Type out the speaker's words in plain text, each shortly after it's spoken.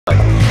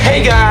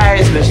Hey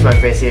guys, Mr. My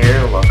Face here,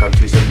 and welcome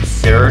to some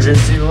Surgeon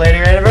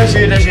Simulator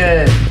Anniversary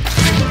Edition!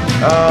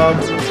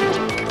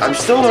 I'm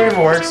still learning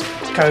what works,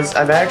 because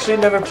I've actually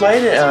never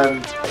played it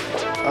on,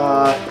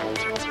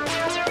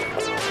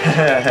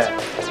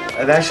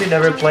 I've actually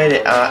never played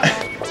it on,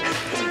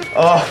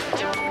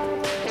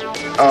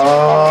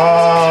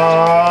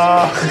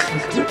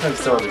 I'm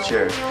so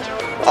immature.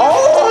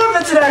 Oh,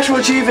 that's an actual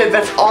achievement,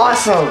 that's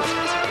awesome!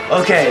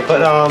 Okay,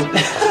 but,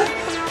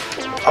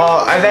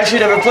 I've actually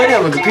never played it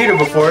on the computer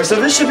before, so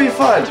this should be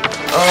fun.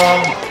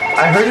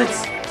 I heard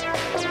it's...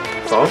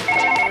 Phone?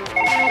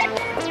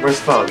 Where's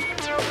phone?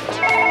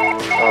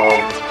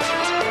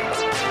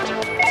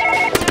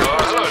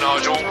 Hello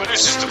Nigel,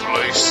 this is the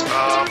police.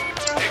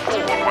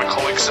 Ignore what my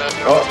colleague said.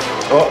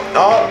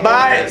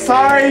 Bye!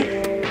 Sorry!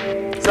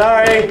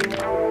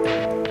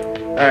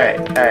 Alright.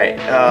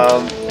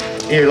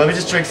 Here, let me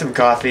just drink some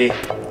coffee.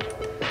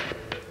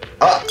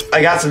 Oh,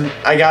 I got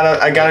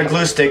a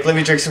glue stick. Let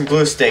me drink some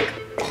glue stick.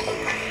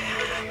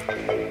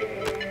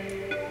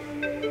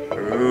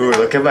 Ooh,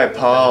 look at my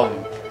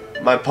palm.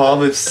 My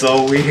palm is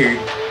so weird.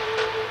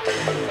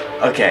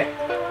 Okay.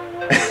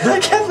 I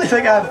can't believe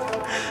I got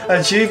an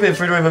achievement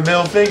for doing my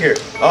middle finger.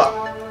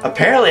 Oh,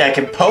 apparently I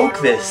can poke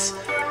this.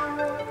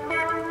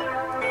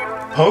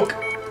 Poke?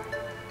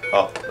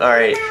 Oh,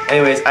 alright.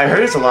 Anyways, I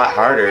heard it's a lot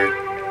harder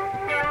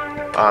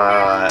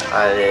on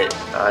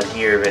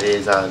here than it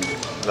is on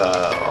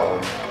the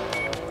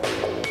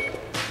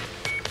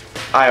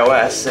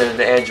iOS and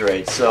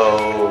Android.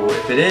 So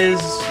if it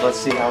is, let's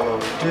see how long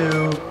we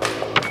do.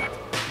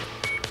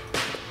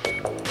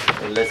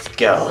 And let's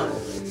go.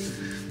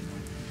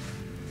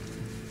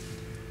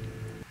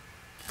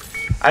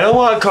 I don't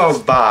want to call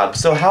him Bob,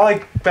 so how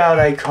about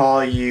I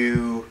call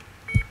you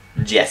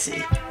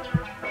Jesse?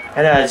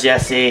 Hello,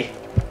 Jesse.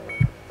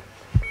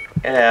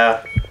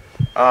 Hello.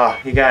 Oh,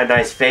 you got a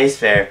nice face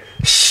there.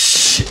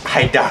 Shh,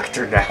 I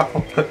doctor now.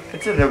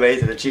 It's an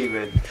amazing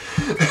achievement.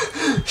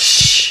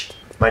 Shh,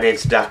 my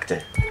name's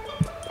Doctor.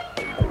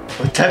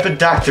 What type of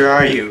doctor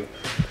are you?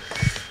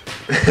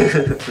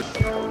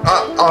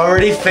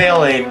 Already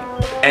failing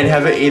and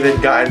haven't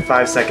even gotten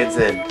 5 seconds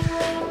in.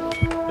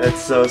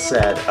 That's so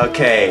sad.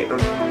 Okay,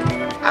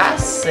 I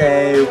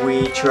say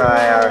we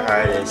try our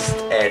hardest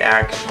and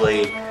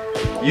actually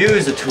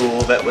use a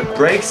tool that would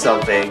break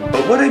something,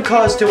 but wouldn't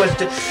cause too much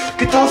to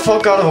get the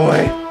fuck out of the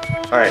way.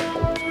 Alright,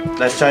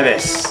 let's try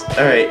this.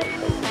 Alright.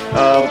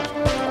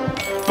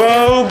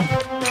 Boom!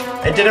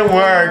 It didn't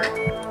work.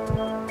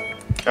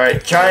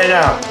 Alright, try it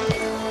out.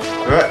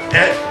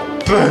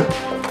 Boom!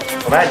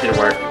 Well, that didn't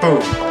work.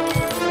 Boom.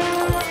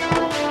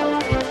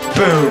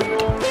 Boom.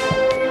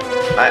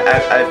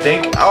 I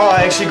think... Oh,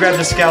 I actually grabbed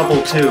the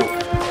scalpel too.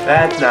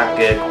 That's not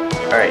good.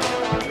 Alright.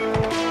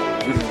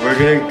 We're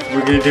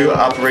gonna do an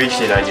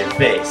operation on your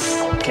face,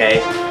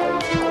 okay?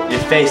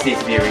 Your face needs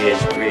to be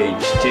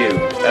rearranged too.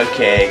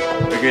 Okay,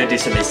 we're gonna do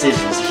some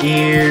incisions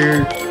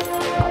here,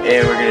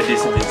 and we're gonna do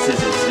some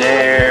incisions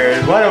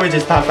there. Why don't we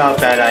just pop out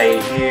that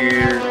eye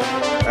here?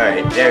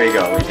 Alright, there we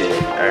go, we did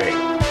it. Alright.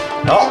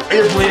 Oh,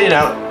 you're bleeding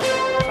out.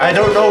 I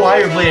don't know why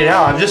you're bleeding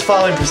out, I'm just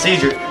following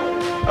procedure.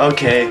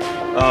 Okay,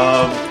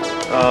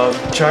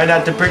 try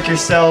not to prick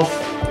yourself.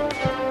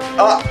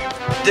 Oh,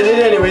 did it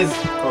anyways.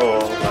 Oh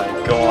my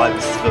god,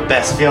 this is the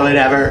best feeling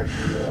ever.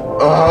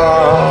 Oh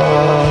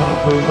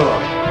my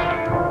god.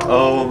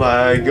 Oh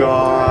my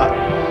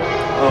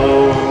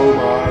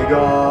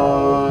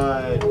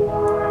god.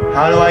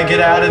 How do I get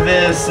out of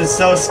this? It's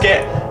so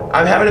scary.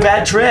 I'm having a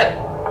bad trip.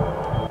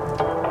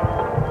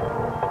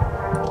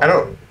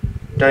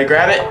 Did I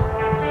grab it?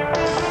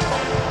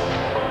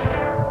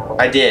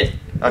 I did.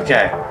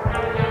 Okay.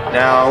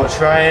 Now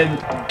try and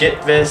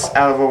get this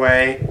out of the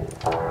way.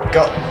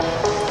 Go.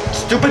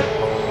 Stupid.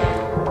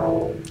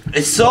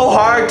 It's so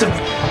hard to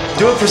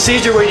do a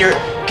procedure when you're...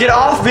 Get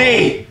off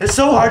me! It's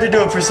so hard to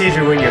do a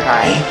procedure when you're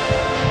high.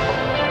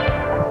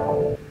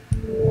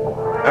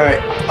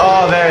 Alright.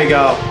 Oh, there we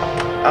go.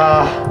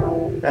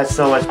 That's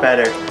so much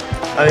better.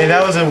 I mean,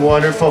 that was a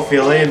wonderful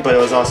feeling, but it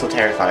was also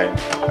terrifying.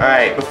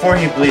 Alright, before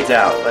he bleeds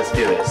out, let's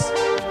do this.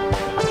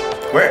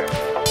 Where?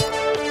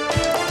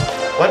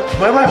 What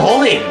am I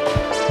holding?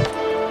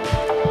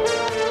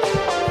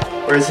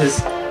 Where's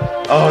his...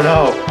 Oh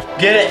no.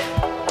 Get it!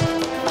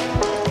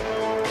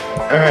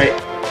 Alright.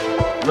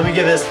 Let me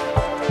get this.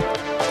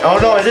 Oh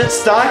no, is it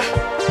stuck?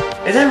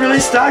 Is it really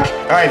stuck?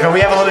 Alright, but we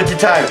have a limited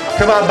time.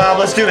 Come on, Bob,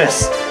 let's do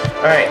this.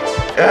 Alright.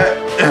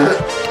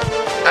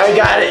 I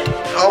got it.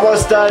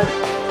 Almost done.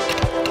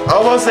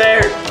 Almost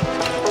there.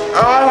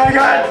 Oh my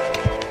god.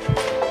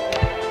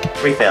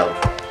 We failed.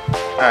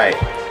 Alright.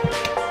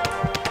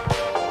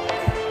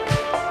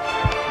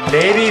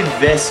 Maybe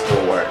this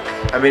will work.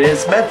 I mean,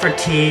 it's meant for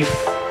teeth.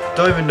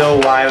 Don't even know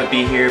why it would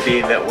be here,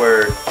 being that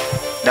we're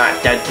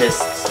not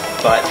dentists.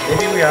 But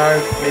maybe we are.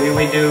 Maybe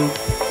we do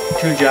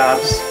 2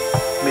 jobs.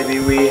 Maybe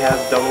we have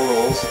double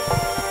roles.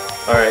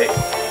 Alright.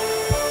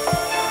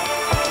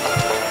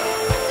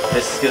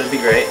 This is gonna be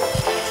great.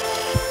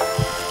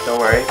 Don't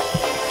worry.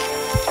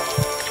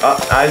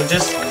 I'm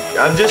just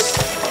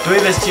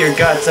doing this to your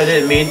guts. I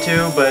didn't mean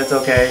to, but it's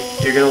okay.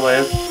 You're gonna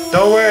live.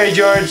 Don't worry,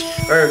 George.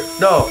 Or,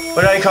 no,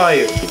 what did I call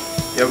you?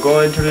 You're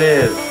going to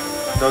live.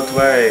 Don't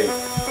worry.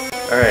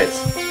 Alright.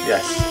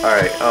 Yes.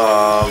 Alright.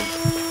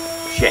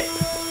 Shit.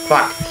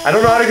 Fuck. I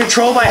don't know how to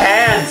control my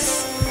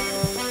hands.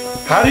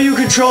 How do you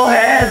control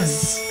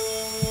hands?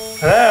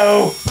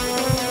 Hello?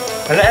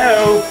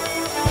 Hello?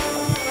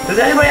 Does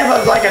anybody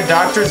have like a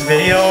doctor's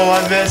video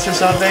on this or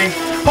something?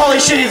 Holy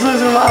shit, he's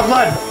losing a lot of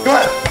blood. Come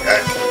on.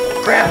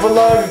 Grab the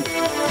lung.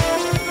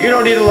 You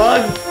don't need a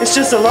lung. It's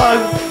just a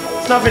lung.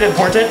 It's nothing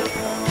important.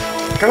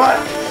 Come on.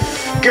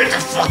 Get the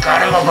fuck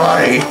out of my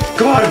body.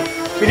 Come on.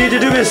 We need to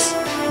do this.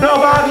 No,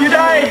 Bob, you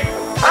died.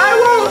 I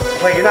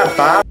won't. Wait, you're not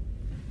Bob?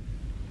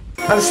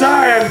 I'm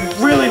sorry.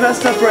 I'm really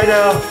messed up right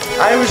now.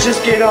 I was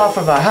just getting off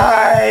of a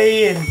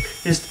high and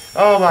just,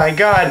 oh my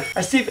god.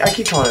 I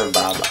keep calling him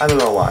Bob. I don't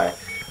know why.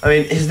 I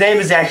mean, his name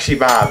is actually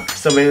Bob,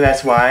 so maybe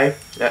that's why.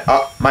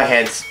 Oh, my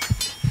hand's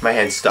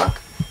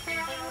stuck.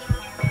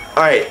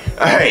 Alright.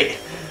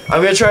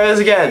 I'm gonna try this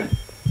again.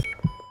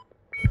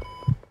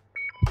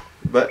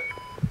 But,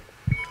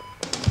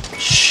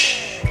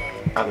 shh,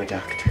 I'm a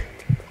doctor.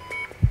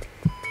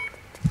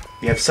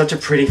 You have such a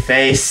pretty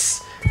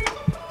face.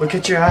 Look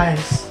at your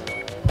eyes.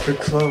 They're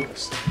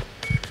closed.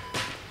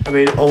 I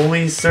mean,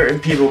 only certain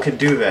people can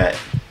do that.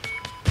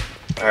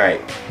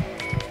 Alright.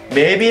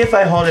 Maybe if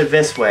I hold it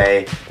this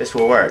way, this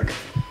will work.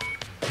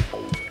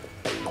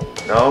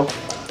 No?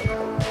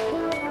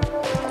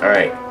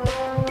 Alright.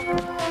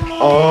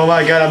 Oh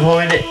my god, I'm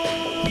holding it.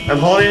 I'm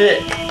holding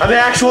it. I'm an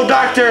actual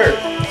doctor!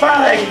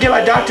 Finally, I can get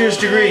my doctor's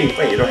degree.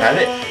 Wait, you don't have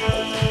it?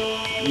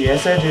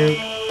 Yes, I do.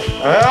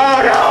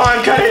 Oh no,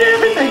 I'm cutting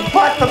everything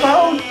but the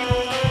bone!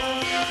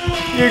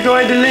 You're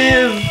going to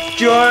live,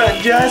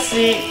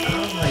 Jesse.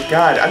 Oh my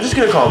god, I'm just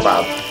gonna call him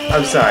Bob.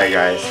 I'm sorry,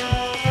 guys.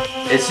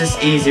 It's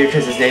just easier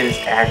because his name is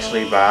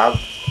actually Bob.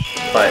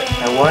 But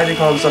I wanted to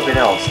call him something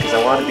else because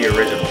I wanted to be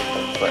original.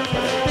 But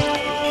whatever.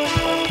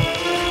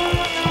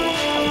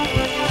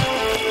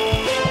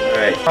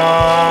 Alright.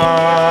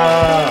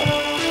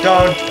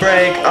 Don't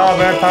break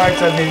other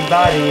parts of his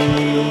body.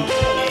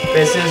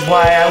 This is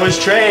why I was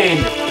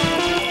trained.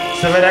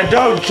 So that I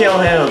don't kill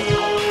him.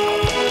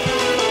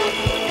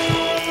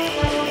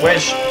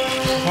 Which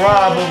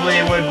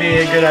probably would be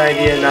a good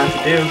idea not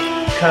to do.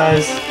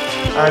 Because,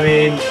 I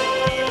mean...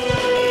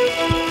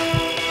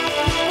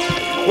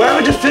 Where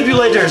are the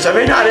defibrillators? Are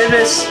they not in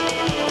this?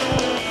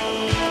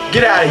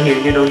 Get out of here,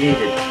 you don't need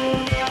it.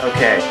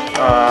 Okay,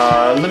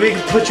 let me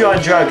put you on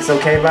drugs,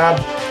 okay,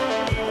 Bob?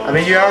 I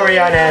mean, you're already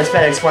on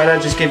anesthetics, why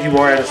not just give you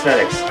more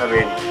anesthetics? I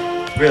mean,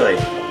 really.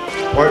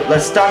 Or,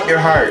 let's stop your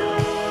heart.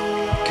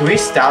 Can we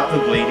stop the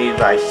bleeding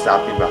by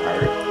stopping the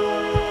heart?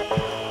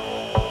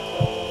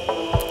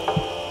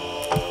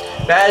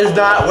 That is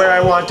not where I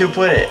want to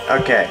put it.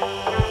 Okay.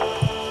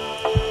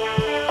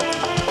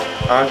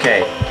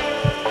 Okay.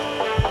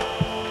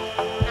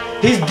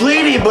 He's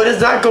bleeding, but it's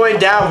not going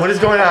down. What is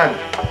going on?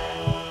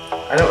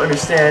 I don't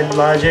understand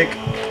logic.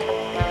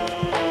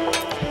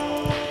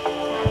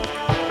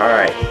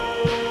 Alright.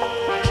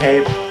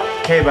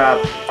 Okay, Bob.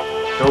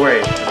 Don't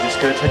worry. I'm just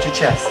gonna touch your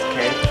chest,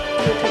 okay?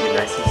 I'm gonna take it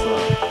nice and slow.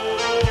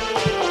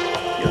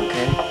 You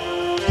okay?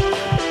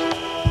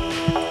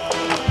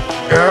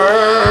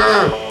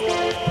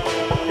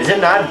 Is it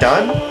not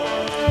done?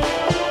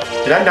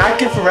 Did I not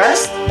get the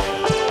rest?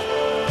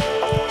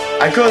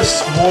 I could have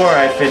swore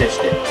I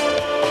finished it.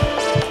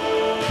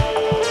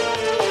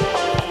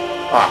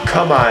 Oh,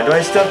 come on. Do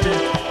I still have to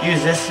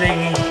use this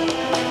thingy?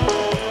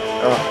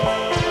 Oh.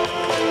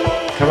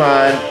 Come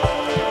on.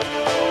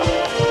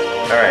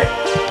 Alright.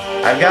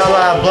 I've got a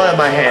lot of blood on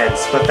my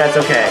hands, but that's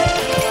okay.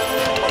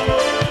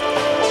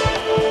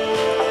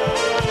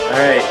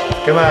 Alright.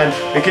 Come on.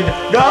 We can...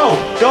 No!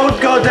 Don't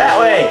go that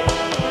way!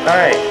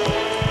 Alright.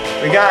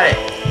 We got it.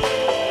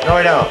 No,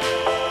 we don't.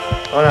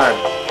 Hold on.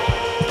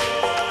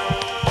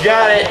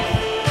 Got it!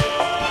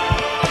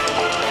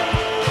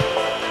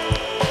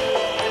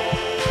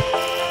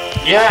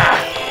 Yeah!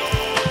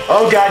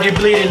 Oh god, you're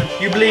bleeding.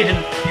 You're bleeding.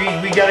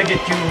 We gotta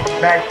get you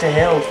back to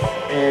health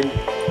and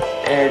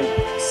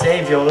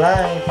save your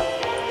life.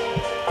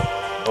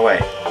 Oh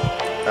wait.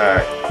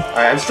 Alright.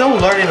 Alright, I'm still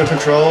learning the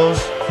controls.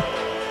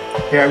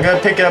 Here, I'm gonna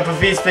pick it up with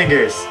these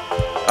fingers.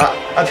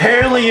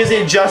 Apparently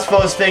using just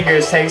those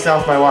fingers takes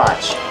off my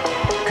watch.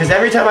 Because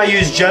every time I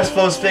use just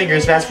those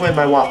fingers, that's when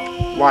my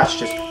watch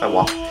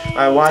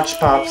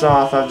pops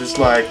off. I'm just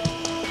like...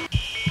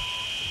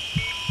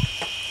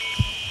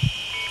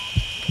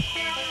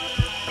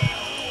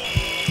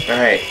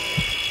 Alright,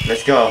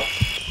 let's go.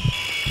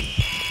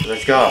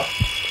 Let's go.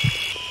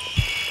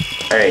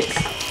 Alright.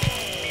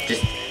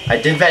 I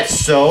did that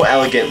so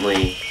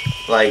elegantly.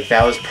 Like,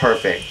 that was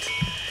perfect.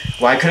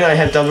 Why couldn't I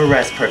have done the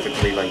rest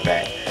perfectly like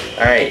that?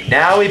 Alright,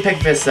 now we pick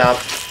this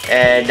up,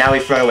 and now we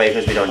throw it away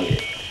because we don't need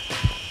it.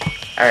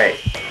 Alright,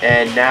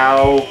 and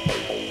now...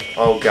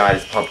 Oh god,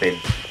 it's pumping.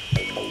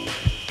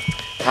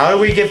 How do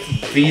we get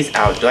these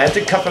out? Do I have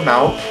to cut them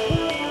out?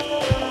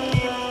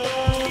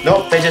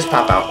 Nope, they just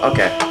pop out.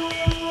 Okay.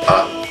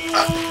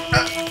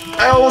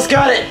 I almost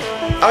got it!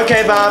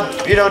 Okay,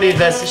 Bob, you don't need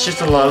this. It's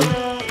just a lung.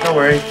 Don't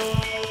worry.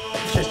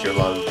 It's just your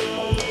lung.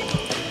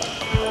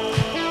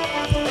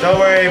 Don't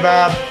worry,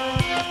 Bob.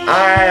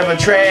 I am a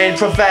trained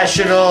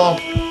professional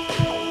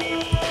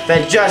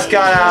that just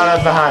got out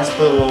of the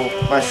hospital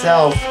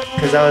myself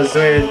because I was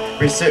doing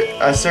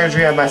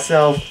surgery on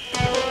myself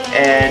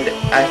and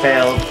I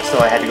failed, so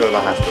I had to go to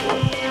the hospital.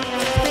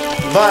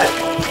 But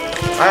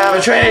I am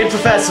a trained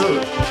professional,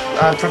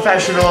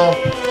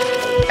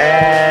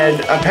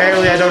 and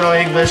apparently I don't know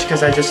English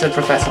because I just said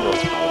professional.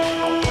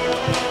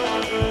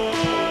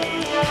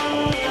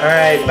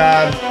 Alright,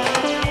 Bob.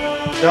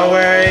 Don't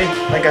worry.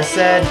 Like I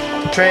said,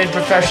 trained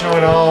professional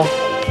and all.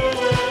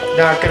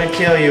 Not gonna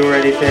kill you or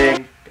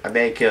anything. I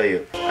may kill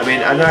you. I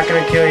mean, I'm not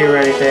gonna kill you or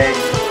anything.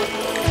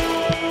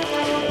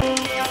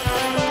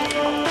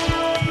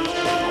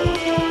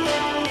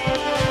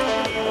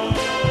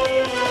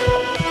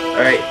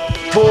 Alright,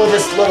 pull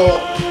this little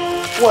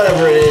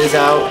whatever it is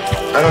out.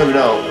 I don't even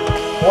know.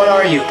 What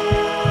are you?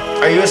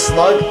 Are you a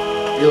slug?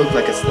 You look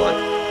like a slug.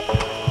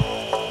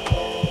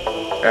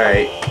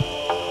 Alright.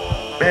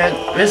 Man,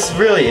 this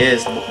really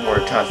is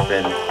more tough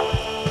than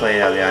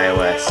playing on the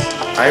iOS.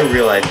 I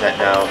realize that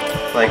now.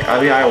 Like, on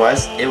the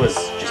iOS, it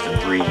was just a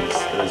breeze.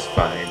 It was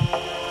fine.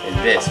 And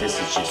this is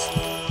just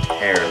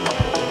terrible.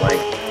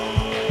 Like,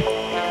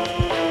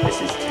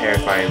 this is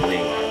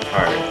terrifyingly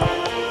hard.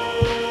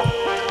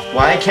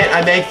 Why can't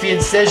I make the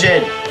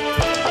incision?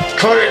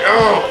 Cut it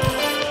out!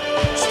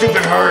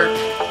 Stupid heart.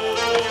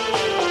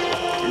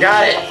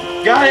 Got it!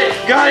 Got it!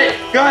 Got it!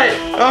 Got it!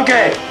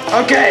 Okay!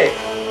 Okay!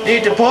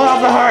 Need to pull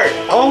out the heart.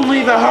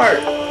 Only the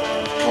heart.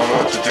 Pull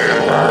out the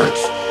damn heart.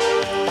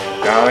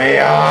 Go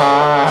here.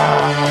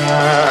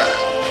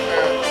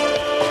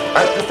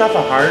 That's not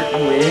the heart,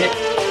 you idiot.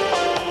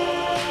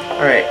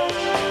 Alright.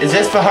 Is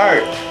this the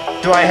heart?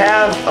 Do I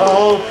have a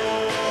whole...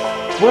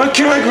 What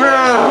can I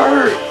grab?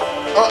 Heart?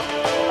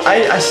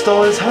 I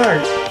stole his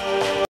heart.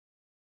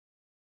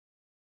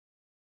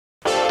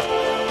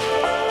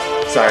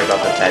 Sorry about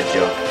the bad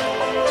joke.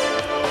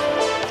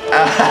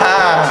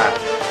 Ah!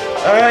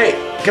 Alright.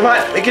 Come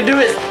on, we can do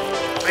it!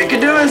 We can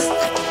do this!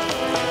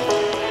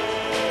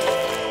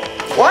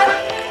 What?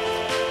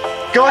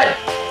 Go on!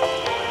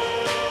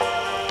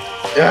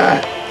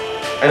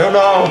 I don't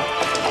know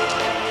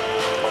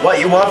what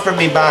you want from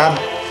me, Bob.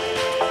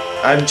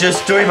 I'm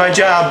just doing my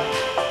job.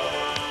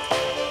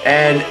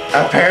 And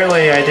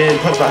apparently I didn't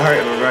put the heart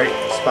in the right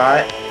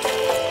spot.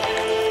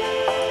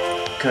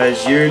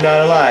 Because you're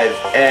not alive.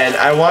 And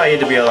I want you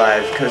to be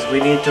alive, because we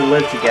need to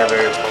live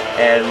together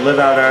and live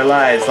out our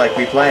lives like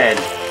we planned.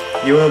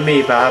 You and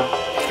me, Bob.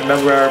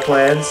 Remember our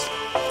plans?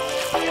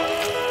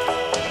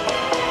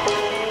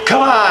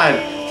 Come on!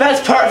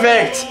 That's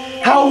perfect!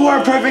 How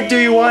more perfect do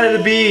you want it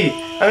to be?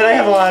 I mean, I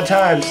have a lot of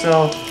time,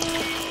 so...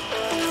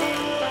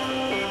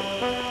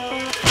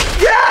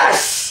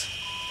 Yes!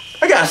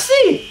 I got a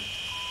C!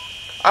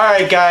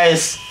 Alright,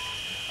 guys.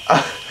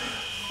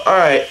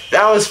 Alright,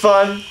 that was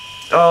fun.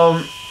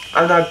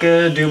 I'm not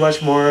gonna do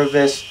much more of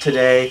this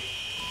today,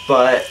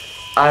 but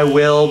I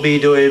will be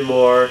doing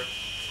more.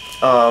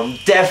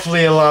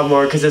 Definitely a lot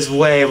more, because it's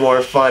way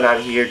more fun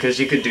on here, because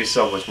you can do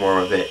so much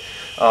more with it.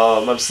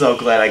 I'm so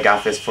glad I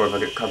got this for my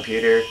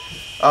computer.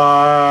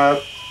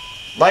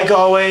 Like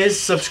always,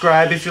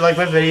 subscribe if you like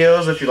my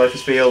videos. If you like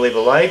this video, leave a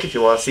like. If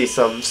you want to see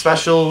some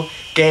special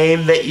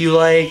game that you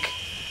like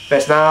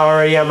that's not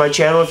already on my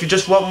channel, if you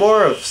just want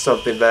more of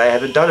something that I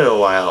haven't done in a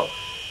while,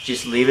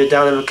 just leave it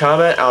down in the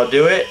comment. I'll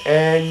do it.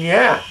 And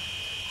yeah,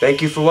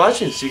 thank you for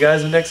watching. See you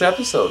guys in the next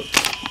episode.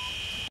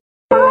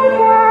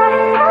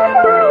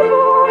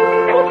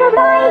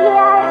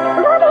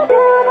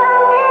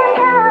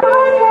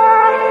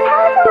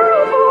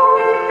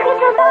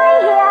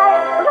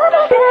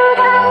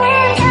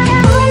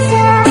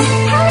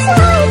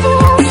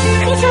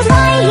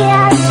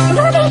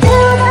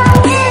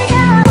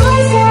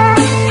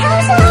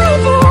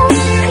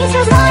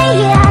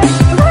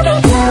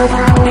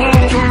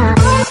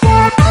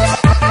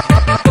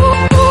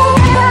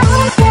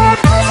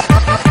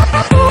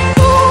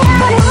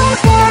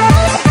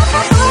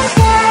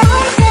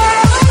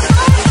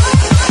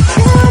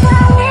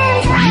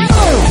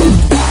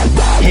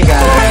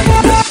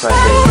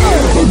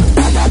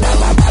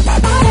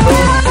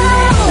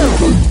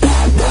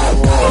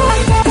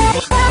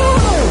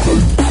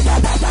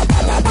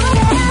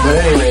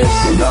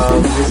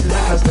 This is a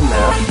custom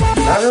map.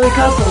 Not really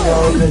custom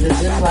though, because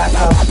it's in Black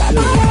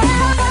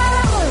Ops 2.